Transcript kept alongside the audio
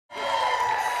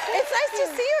It's nice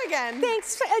to see you again.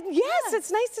 Thanks. Yes,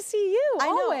 it's nice to see you. I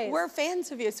know. Always. We're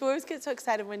fans of you, so we always get so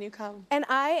excited when you come. And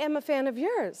I am a fan of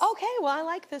yours. Okay, well, I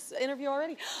like this interview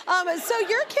already. So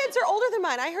your kids are older than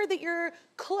mine. I heard that you're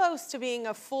close to being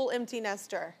a full empty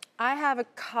nester. I have a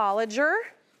colleger.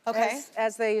 Okay.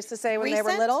 As they used to say when they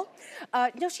were little.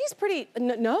 No, she's pretty,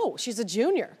 no, she's a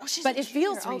junior. Oh, she's but a it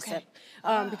feels junior. recent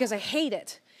Okay. because I hate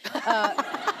it.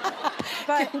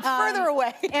 But further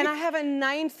away. And I have a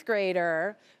 9th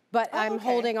grader, but I'm okay.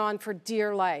 holding on for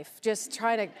dear life, just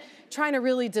trying to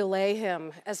really delay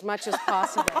him as much as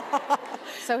possible.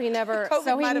 So he never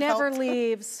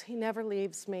leaves. He never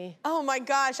leaves me. Oh my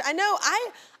gosh, I know.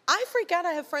 I freak out.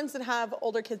 I have friends that have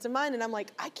older kids than mine, and I'm like,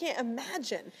 I can't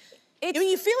imagine. I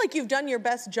mean, you feel like you've done your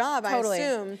best job, Totally. I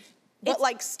assume, but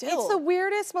like still. It's the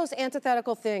weirdest, most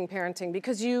antithetical thing, parenting,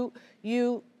 because your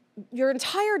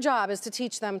entire job is to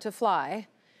teach them to fly.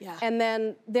 Yeah. And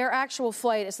then their actual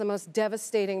flight is the most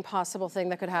devastating possible thing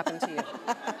that could happen to you.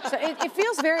 So it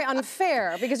feels very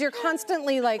unfair because you're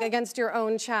constantly like against your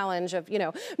own challenge of,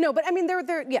 no, but I mean,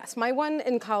 yes, my one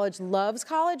in college loves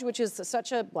college, which is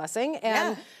such a blessing,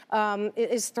 and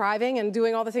is thriving and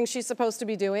doing all the things she's supposed to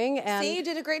be doing. And see, you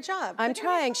did a great job. I'm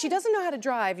trying. She doesn't know how to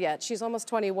drive yet. She's almost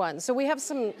 21. So we have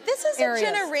some This is areas.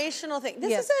 a generational thing.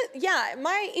 This is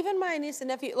even my niece and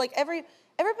nephew, like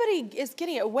everybody is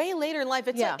getting it way later in life.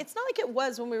 It's like, it's not like it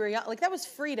was when we were young. Like that was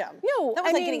freedom. No, that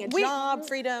was like getting a job,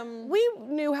 freedom. We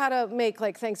knew how to make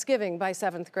like Thanksgiving by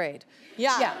 7th grade.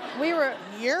 Yeah, we were.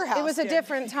 Your house. It was a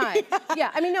different time.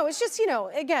 Yeah, I mean, no, it's just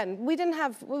again, we didn't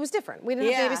have. It was different. We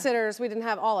didn't have babysitters. We didn't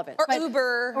have all of it. Or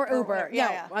Uber. Or Uber.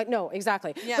 No,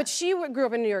 exactly. Yeah. But she grew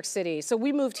up in New York City, so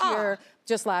we moved here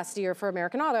just last year for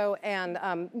American Auto, and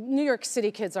New York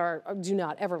City kids do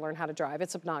not ever learn how to drive.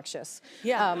 It's obnoxious.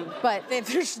 Yeah. But they're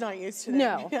just not used to it.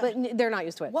 No, but they're not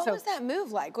used to it. What was that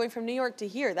move like, going from New York to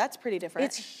here? That's pretty different.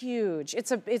 It's huge.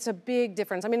 It's a big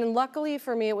difference. I mean, and luckily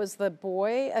for me, it was the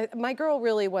boy. My girl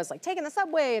really was like taking the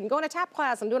subway and going to tap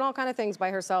class and doing all kind of things by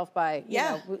herself by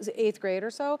 8th grade or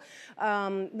so.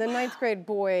 The 9th grade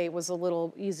boy was a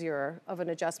little easier of an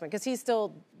adjustment because he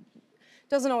still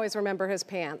doesn't always remember his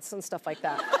pants and stuff like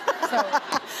that. So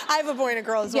I have a boy and a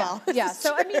girl as well. Yeah.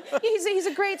 So I mean, he's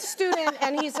a great student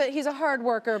and he's a hard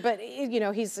worker, but he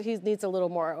needs a little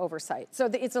more oversight. So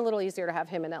it's a little easier to have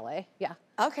him in LA. Yeah.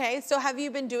 Okay. So have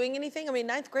you been doing anything? I mean,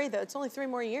 9th grade though, it's only 3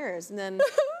 more years, and then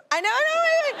I know.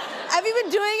 Have you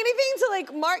been doing anything to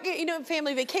like mark,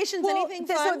 family vacations, anything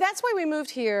fun? So that's why we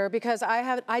moved here, because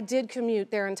I did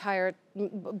commute their entire,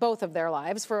 both of their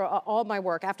lives for all my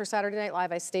work. After Saturday Night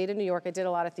Live, I stayed in New York. I did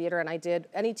a lot of theater, and I did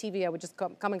any TV. I would just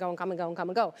come and go and come and go and come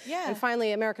and go. Yeah. And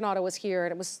finally, American Auto was here,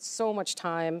 and it was so much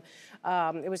time.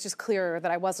 It was just clear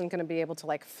that I wasn't going to be able to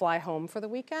like fly home for the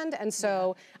weekend, and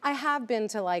so I have been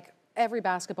to like every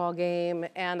basketball game,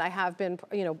 and I have been,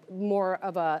 more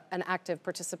of an active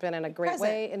participant in a great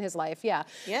way in his life. Yeah.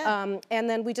 Yeah. And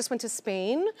then we just went to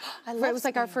Spain. I love It was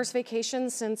like our first vacation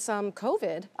since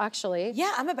COVID, actually.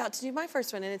 Yeah, I'm about to do my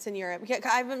first one, and it's in Europe.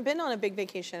 I haven't been on a big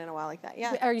vacation in a while like that.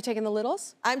 Yeah. Are you taking the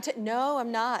littles? No,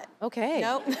 I'm not. Okay.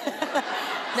 Nope.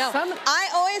 No. I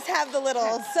always have the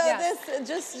littles. So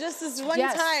this just this one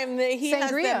time that he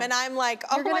has them, and I'm like,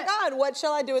 oh my God, what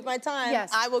shall I do with my time?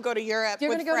 Yes. I will go to Europe with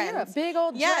friends. You're gonna go to Europe. Big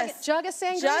old jug of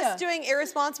sangria. Just doing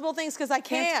irresponsible things because I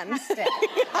can. Fantastic.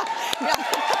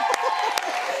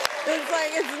 It's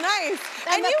like, it's nice.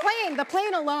 And the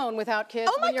plane alone without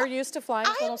kids, when you're used to flying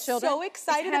with little children. I'm so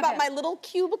excited about my little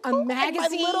cubicle, a magazine,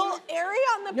 and my little area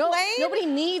on the plane. Nobody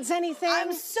needs anything.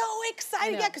 I'm so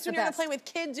excited. Yeah, because when you're on a plane with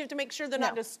kids, you have to make sure they're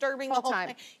not disturbing the whole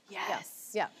thing. Yes.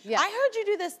 Yeah. I heard you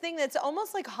do this thing that's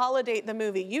almost like Holiday the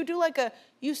movie. You do like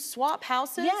you swap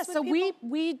houses with so people?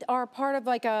 we are part of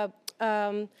like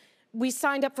we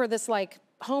signed up for this like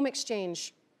home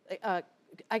exchange,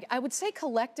 I would say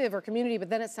collective or community, but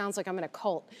then it sounds like I'm in a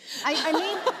cult. I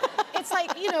mean, it's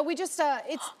like, we just,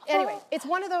 it's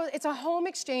one of those, it's a home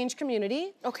exchange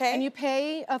community. Okay. And you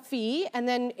pay a fee, and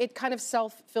then it kind of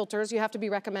self-filters. You have to be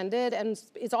recommended, and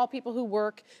it's all people who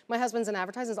work, my husband's in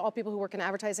advertising, it's all people who work in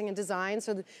advertising and design,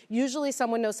 so usually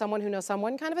someone knows someone who knows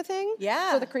someone kind of a thing.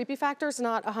 Yeah. So the creepy factor is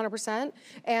not 100%.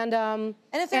 And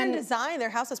if they're in design, their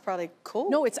house is probably cool.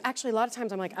 No, it's actually a lot of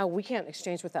times I'm like, oh, we can't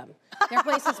exchange with them. Their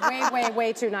place is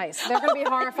way too nice. They're gonna be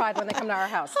horrified when they come to our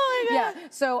house. Oh my God. Yeah,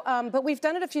 so, but we've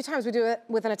done it a few times. we do it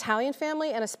with an Italian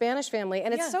family and a Spanish family,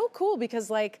 and it's so cool because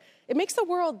like it makes the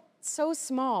world so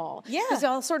small. Yeah. Because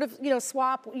I'll sort of,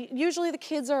 swap. Usually the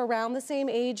kids are around the same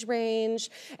age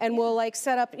range, and we'll like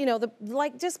set up,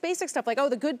 just basic stuff like, oh,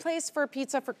 the good place for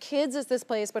pizza for kids is this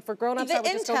place, but for grown-ups, the I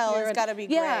would just go intel here. has got to be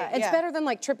great. Yeah, it's better than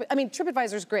like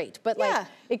TripAdvisor's great, but like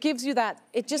it gives you that,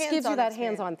 it just gives you that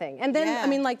hands-on thing. And then, I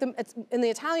mean, like in the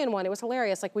Italian one, it was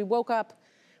hilarious. Like we woke up,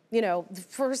 the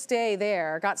first day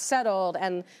there, got settled,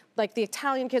 and like the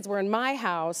Italian kids were in my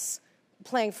house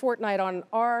playing Fortnite on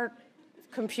our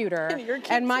computer,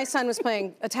 and my son was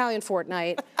playing Italian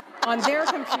Fortnite on their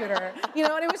computer,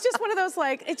 and it was just one of those,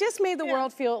 like, it just made the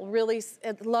world feel really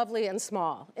lovely and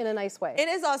small in a nice way. It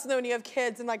is awesome though when you have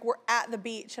kids and like we're at the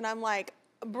beach and I'm like,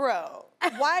 bro,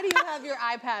 why do you have your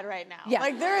iPad right now? Yeah.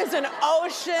 Like there is an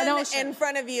ocean in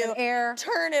front of you. An air.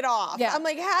 Turn it off. Yeah. I'm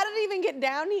like, how did it even get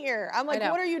down here? I'm like,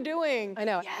 what are you doing? I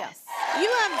know. Yes.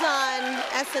 You have done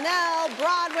SNL,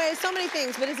 Broadway, so many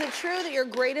things, but is it true that your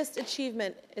greatest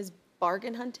achievement is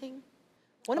bargain hunting?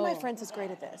 One of my friends is great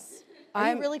at this.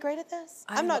 Are you really great at this?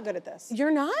 I'm not good at this.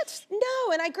 You're not?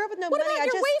 No, and I grew up with no what money. What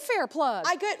about your Wayfair plug?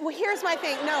 Well, here's my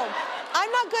thing. No,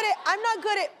 I'm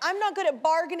not good at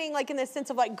bargaining, like in the sense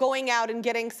of like going out and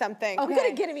getting something. Okay. I'm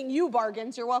good at giving you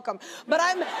bargains. You're welcome. But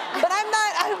I'm not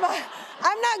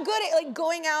good at like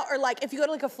going out or like if you go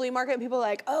to like a flea market and people are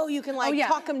like, oh, you can like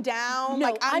talk them down. No,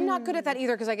 like, I'm not good at that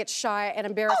either because I get shy and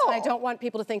embarrassed and I don't want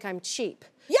people to think I'm cheap.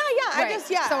 Yeah, right.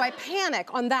 So I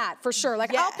panic on that for sure.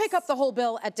 Like I'll pick up the whole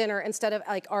bill at dinner instead of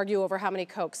like argue over how many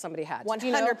Cokes somebody had.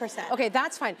 100%. Okay,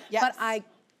 that's fine. Yes. But I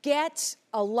get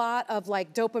a lot of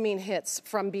like dopamine hits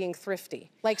from being thrifty.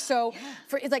 Like so,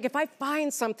 like if I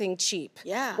find something cheap,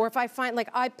 or if I find like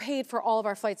I paid for all of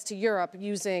our flights to Europe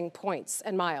using points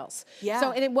and miles. Yeah.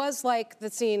 So and it was like the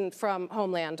scene from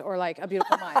Homeland or like A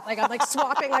Beautiful Mind. Like I'm like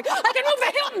swapping like I can move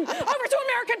the Hilton over to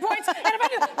American points, and if I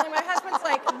do, like my husband's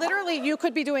like literally you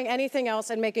could be doing anything else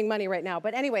and making money right now.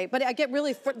 But anyway, but I get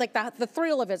really like the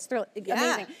thrill of it's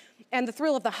amazing. And the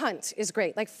thrill of the hunt is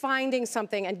great, like finding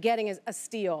something and getting a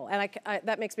steal, and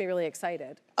that makes me really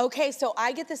excited. Okay, so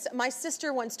I get this, my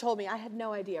sister once told me, I had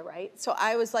no idea, right? So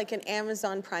I was like an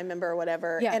Amazon Prime member or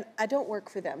whatever, and I don't work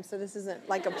for them, so this isn't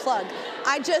like a plug.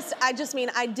 I just mean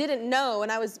I didn't know,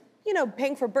 and I was,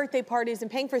 paying for birthday parties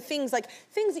and paying for things, like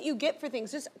things that you get for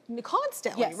things just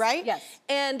constantly, right? Yes.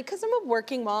 And because I'm a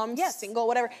working mom, single,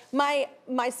 whatever, my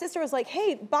sister was like,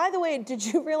 hey, by the way, did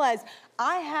you realize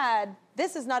I had,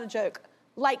 this is not a joke,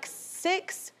 like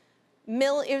 6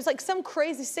 million, it was like some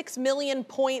crazy 6 million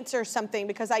points or something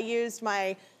because I used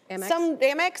my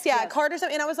Amex, card or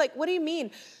something. And I was like, what do you mean?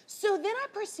 So then I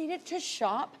proceeded to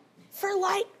shop for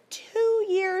like 2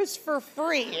 years for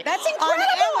free. That's incredible.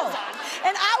 On Amazon.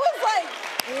 And I was like,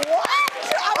 what?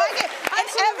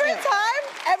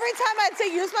 Every time I'd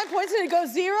say use my points and it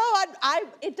goes 0,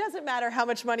 it doesn't matter how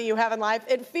much money you have in life.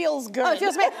 It feels good. Oh, it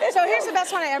feels great. So here's the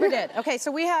best one I ever did. Okay,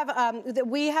 so we have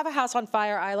a house on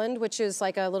Fire Island, which is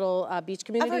like a little beach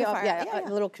community.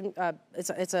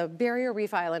 It's a barrier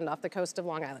reef island off the coast of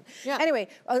Long Island. Yeah. Anyway,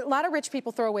 a lot of rich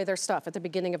people throw away their stuff at the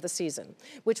beginning of the season,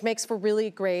 which makes for really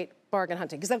great bargain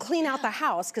hunting because they'll clean out the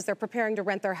house because they're preparing to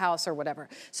rent their house or whatever.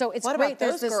 So it's great. What about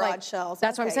those garage shells?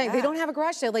 That's what I'm saying. They don't have a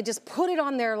garage sale. They just put it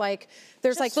on there like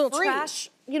there's just like little trash,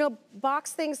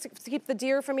 box things to keep the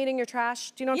deer from eating your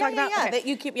trash. Do you know what I'm talking about? Yeah, that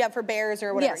you keep for bears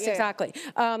or whatever. Yes, exactly.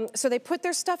 So they put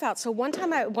their stuff out. So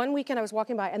one weekend I was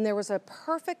walking by and there was a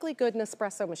perfectly good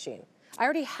Nespresso machine. I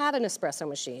already had an espresso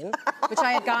machine, which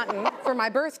I had gotten for my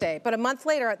birthday, but a month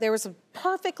later, there was a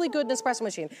perfectly good Nespresso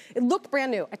machine. It looked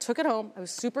brand new. I took it home. I was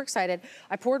super excited.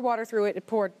 I poured water through it. It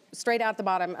poured straight out the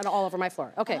bottom and all over my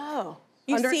floor. Okay. Oh.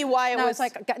 You see why it was... It's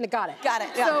like, got it. Got it,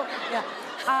 yeah.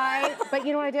 So, but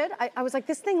you know what I did? I was like,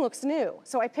 this thing looks new.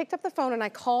 So I picked up the phone and I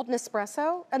called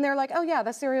Nespresso, and they're like, oh yeah,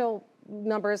 the serial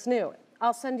number is new.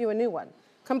 I'll send you a new one.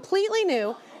 Completely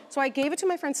new. So I gave it to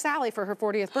my friend Sally for her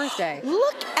 40th birthday.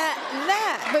 Look at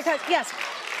that. Because, yes.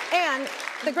 And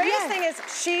the greatest thing is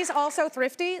she's also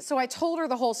thrifty, so I told her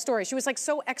the whole story. She was like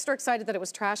so extra excited that it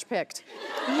was trash picked.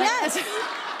 Yes.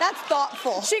 That's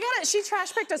thoughtful. She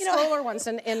trash picked a stroller once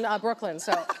in Brooklyn,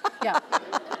 so yeah.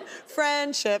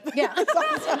 Friendship. Yeah.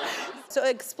 So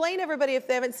explain everybody, if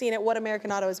they haven't seen it, what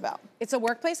American Auto is about. It's a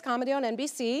workplace comedy on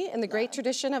NBC in the great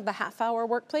tradition of the half-hour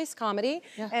workplace comedy,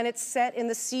 and it's set in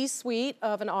the C-suite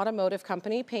of an automotive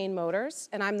company, Payne Motors,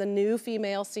 and I'm the new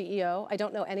female CEO. I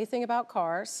don't know anything about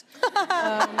cars,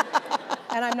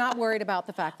 and I'm not worried about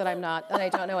the fact that I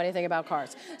don't know anything about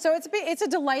cars. So it's a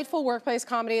delightful workplace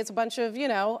comedy. It's a bunch of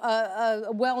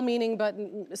well-meaning but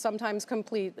sometimes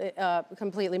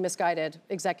completely misguided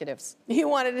executives. You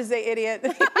wanted to say idiot.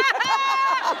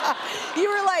 You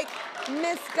were like,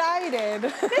 misguided.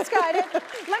 Misguided. Let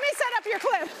me set up your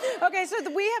clip. Okay, so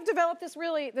we have developed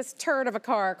this turd of a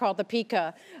car called the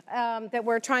Pika that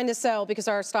we're trying to sell because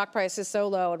our stock price is so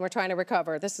low and we're trying to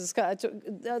recover. There's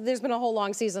been a whole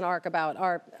long season arc about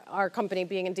our company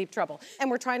being in deep trouble.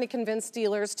 And we're trying to convince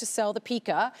dealers to sell the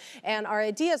Pika. And our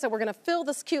idea is that we're gonna fill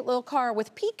this cute little car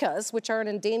with Pikas, which are an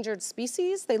endangered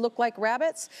species. They look like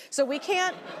rabbits. So we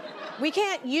can't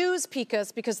use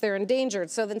Pikas because they're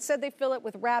endangered. So instead they fill it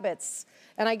with rabbits.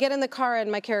 And I get in the car and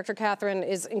my character, Catherine,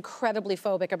 is incredibly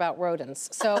phobic about rodents.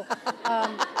 So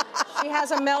she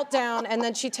has a meltdown and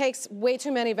then she takes way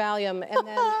too many Valium and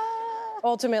then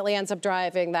ultimately ends up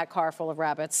driving that car full of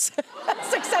rabbits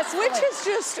successfully. Which is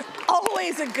just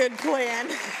always a good plan.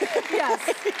 Yes.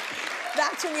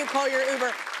 That's when you call your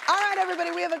Uber. All right,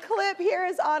 everybody, we have a clip. Here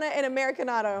is Anna in American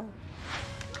Auto.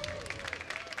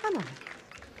 Come on.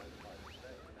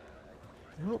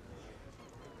 Nope.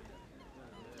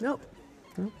 Nope.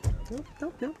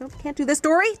 Nope. Can't do this.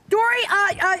 Dory,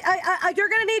 you're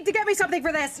gonna need to get me something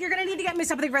for this. You're gonna need to get me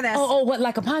something for this. Oh, what,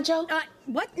 like a poncho?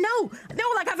 What? No,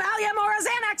 like a Valium or a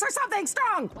Xanax or something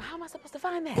strong. Well, how am I supposed to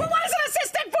find that? Well, what is an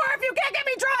assistant for if you can't get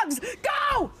me drugs?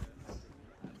 Go!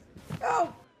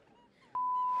 Go!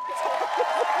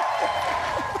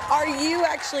 Are you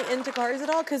actually into cars at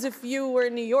all? Because if you were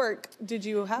in New York, did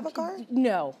you have a car?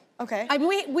 No. Okay.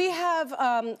 We have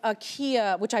a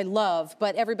Kia, which I love,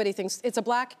 but everybody thinks it's a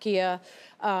black Kia,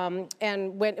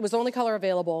 and when it was the only color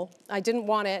available, I didn't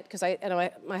want it because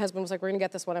my husband was like, "We're gonna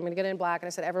get this one. I'm gonna get it in black," and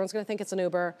I said, "Everyone's gonna think it's an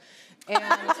Uber,"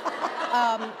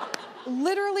 and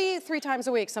literally 3 times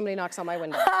a week somebody knocks on my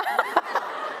window.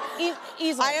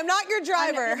 Easily. I am not your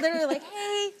driver. I'm literally like,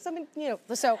 hey, something,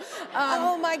 so.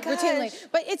 Oh my gosh. Routinely.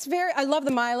 But I love the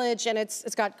mileage and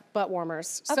it's got butt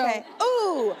warmers. Okay. So,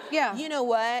 ooh. Yeah. You know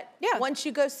what? Yeah. Once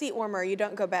you go seat warmer, you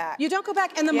don't go back. You don't go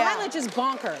back, and the mileage is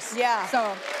bonkers. Yeah.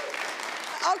 So.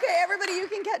 Okay, everybody, you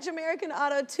can catch American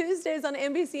Auto Tuesdays on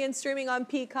NBC and streaming on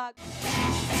Peacock.